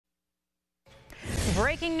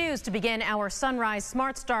Breaking news to begin our Sunrise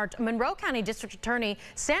Smart Start. Monroe County District Attorney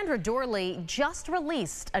Sandra Doorley just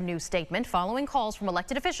released a new statement following calls from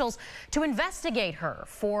elected officials to investigate her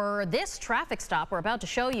for this traffic stop we're about to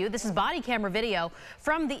show you. This is body camera video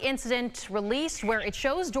from the incident released where it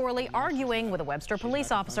shows Doorley arguing with a Webster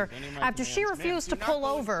police officer after she refused to pull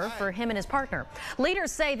over for him and his partner.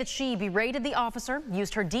 Leaders say that she berated the officer,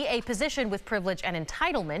 used her DA position with privilege and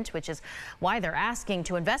entitlement, which is why they're asking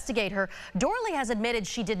to investigate her. Doorley has admitted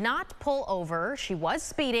she did not pull over, she was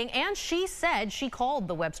speeding, and she said she called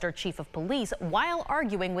the Webster chief of police while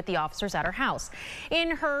arguing with the officers at her house.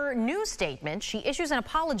 In her new statement, she issues an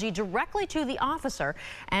apology directly to the officer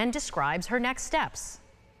and describes her next steps.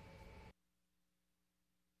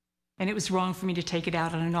 And it was wrong for me to take it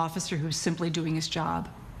out on an officer who was simply doing his job.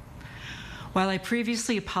 While I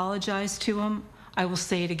previously apologized to him, I will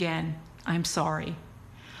say it again, I'm sorry.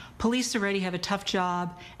 Police already have a tough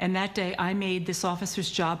job, and that day I made this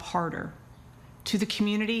officer's job harder. To the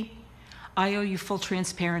community, I owe you full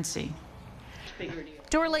transparency.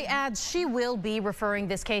 Doorley adds she will be referring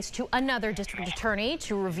this case to another district attorney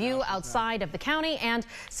to review outside of the county and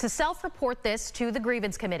to self-report this to the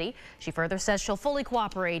grievance committee. She further says she'll fully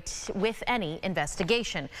cooperate with any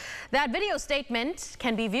investigation. That video statement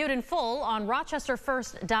can be viewed in full on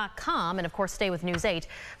rochesterfirst.com, and of course stay with News 8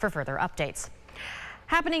 for further updates.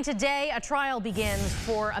 Happening today, a trial begins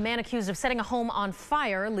for a man accused of setting a home on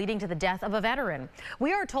fire, leading to the death of a veteran.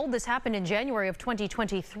 We are told this happened in January of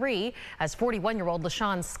 2023 as 41-year-old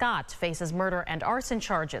LaShawn Scott faces murder and arson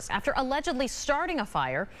charges after allegedly starting a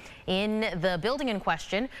fire in the building in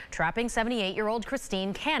question, trapping 78-year-old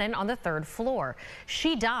Christine Cannon on the 3rd floor.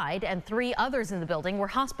 She died and 3 others in the building were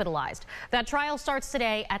hospitalized. That trial starts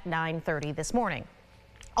today at 9:30 this morning.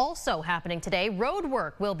 Also happening today, road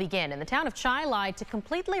work will begin in the town of Chi-Lai to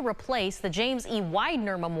completely replace the James E.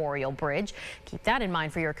 Widener Memorial Bridge. Keep that in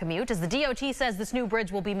mind for your commute, as the DOT says this new bridge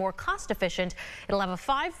will be more cost efficient. It'll have a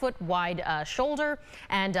 5-foot wide shoulder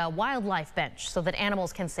and a wildlife bench so that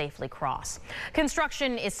animals can safely cross.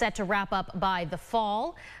 Construction is set to wrap up by the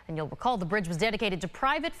fall, and you'll recall the bridge was dedicated to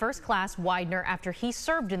Private First Class Widener after he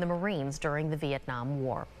served in the Marines during the Vietnam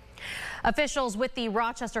War. Officials with the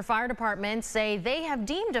Rochester Fire Department say they have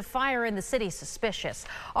deemed a fire in the city suspicious.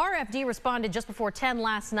 RFD responded just before 10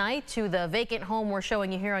 last night to the vacant home we're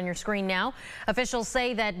showing you here on your screen now. Officials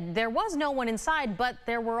say that there was no one inside, but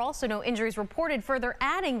there were also no injuries reported, further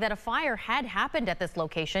adding that a fire had happened at this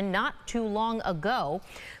location not too long ago.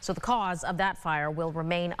 So the cause of that fire will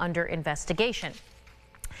remain under investigation.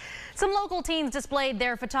 Some local teens displayed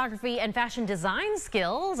their photography and fashion design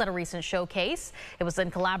skills at a recent showcase. It was in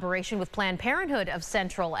collaboration with Planned Parenthood of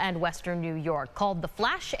Central and Western New York, called the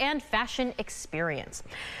Flash and Fashion Experience.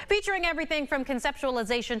 Featuring everything from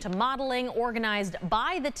conceptualization to modeling, organized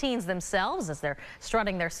by the teens themselves as they're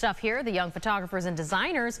strutting their stuff here. The young photographers and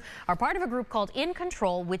designers are part of a group called In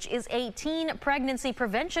Control, which is a teen pregnancy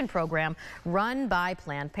prevention program run by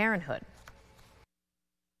Planned Parenthood.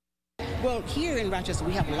 Well, here in Rochester,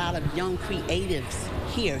 we have a lot of young creatives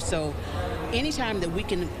here. So anytime that we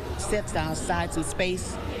can set aside some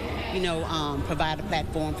space, provide a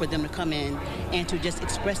platform for them to come in and to just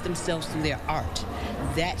express themselves through their art,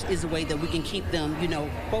 that is a way that we can keep them,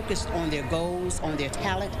 focused on their goals, on their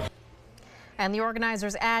talent. And the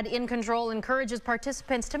organizers add In Control encourages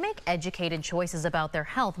participants to make educated choices about their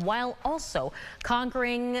health while also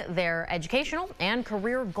conquering their educational and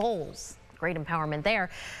career goals. Great empowerment there.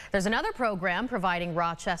 There's another program providing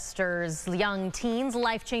Rochester's young teens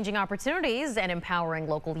life-changing opportunities and empowering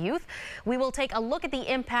local youth. We will take a look at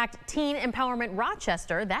the impact Teen Empowerment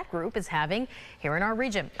Rochester, that group, is having here in our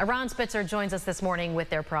region. Aran Spitzer joins us this morning with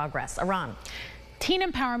their progress. Aran. Teen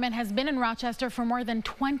Empowerment has been in Rochester for more than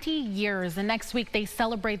 20 years, and next week they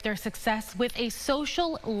celebrate their success with a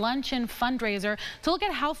social luncheon fundraiser to look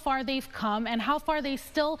at how far they've come and how far they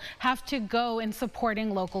still have to go in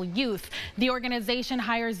supporting local youth. The organization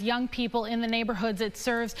hires young people in the neighborhoods it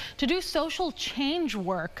serves to do social change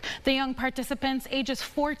work. The young participants, ages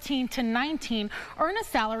 14 to 19, earn a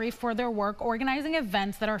salary for their work organizing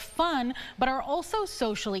events that are fun but are also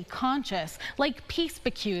socially conscious, like Peace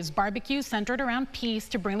barbecues centered around peace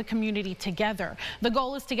to bring the community together. The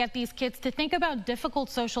goal is to get these kids to think about difficult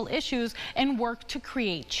social issues and work to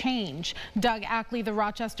create change. Doug Ackley, the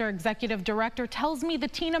Rochester Executive Director, tells me the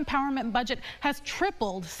teen empowerment budget has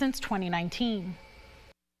tripled since 2019.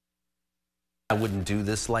 I wouldn't do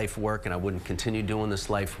this life work and I wouldn't continue doing this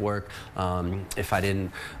life work if I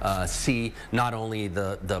didn't see not only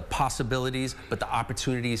the possibilities but the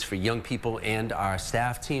opportunities for young people and our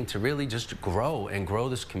staff team to really just grow and grow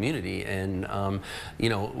this community. And you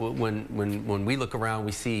know, when we look around,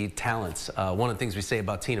 we see talents. One of the things we say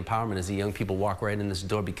about teen empowerment is the young people walk right in this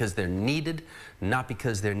door because they're needed, not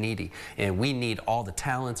because they're needy. And we need all the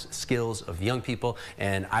talents, skills of young people,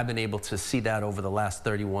 and I've been able to see that over the last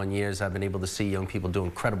 31 years. I've been able to see young people do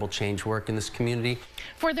incredible change work in this community.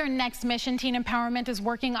 For their next mission, Teen Empowerment is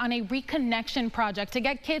working on a reconnection project to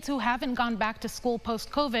get kids who haven't gone back to school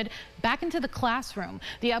post-COVID back into the classroom.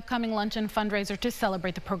 The upcoming luncheon fundraiser to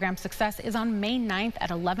celebrate the program's success is on May 9th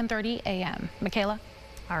at 11:30 a.m. Michaela?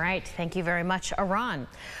 All right, thank you very much, Aran.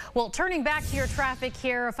 Well, turning back to your traffic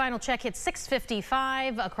here, a final check hit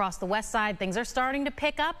 655 across the west side. Things are starting to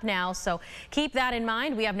pick up now, so keep that in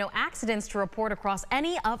mind. We have no accidents to report across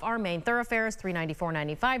any of our main thoroughfares. 390,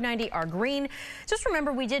 490, 590 are green. Just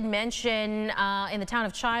remember, we did mention in the town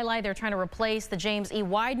of Chilai, they're trying to replace the James E.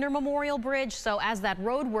 Widener Memorial Bridge. So as that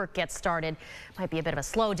road work gets started, might be a bit of a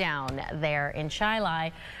slowdown there in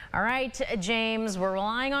Chilai. All right, James, we're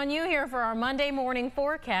relying on you here for our Monday morning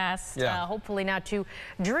forecast. Yeah. Hopefully not too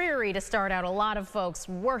dreary to start out a lot of folks'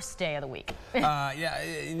 worst day of the week. Yeah,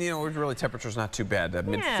 you know, really temperature's not too bad.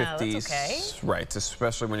 Mid-50s. Okay. Right,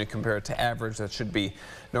 especially when you compare it to average. That should be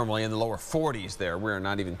normally in the lower 40s there. We're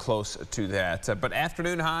not even close to that. But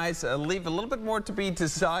afternoon highs leave a little bit more to be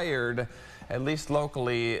desired, at least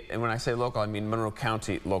locally. And when I say local, I mean Monroe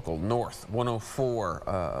County local. North 104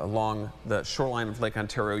 along the shoreline of Lake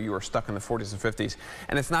Ontario, you are stuck in the 40s and 50s.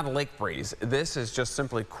 And it's not a lake breeze. This is just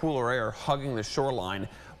simply cooler air hugging the shoreline.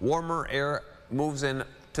 Warmer air moves in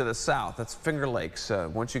to the south. That's Finger Lakes.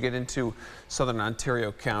 Once you get into southern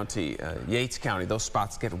Ontario County, Yates County, those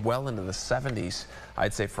spots get well into the 70s,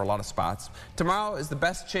 I'd say, for a lot of spots. Tomorrow is the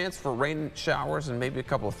best chance for rain showers and maybe a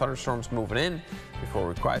couple of thunderstorms moving in before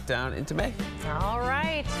we quiet down into May. All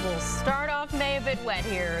right, we'll start off May a bit wet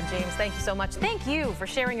here. James, thank you so much. Thank you for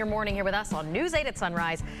sharing your morning here with us on News 8 at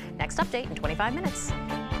Sunrise. Next update in 25 minutes.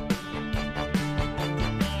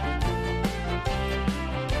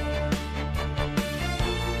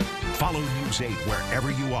 Follow News 8 wherever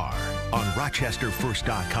you are on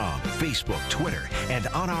RochesterFirst.com, Facebook, Twitter, and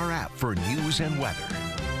on our app for news and weather.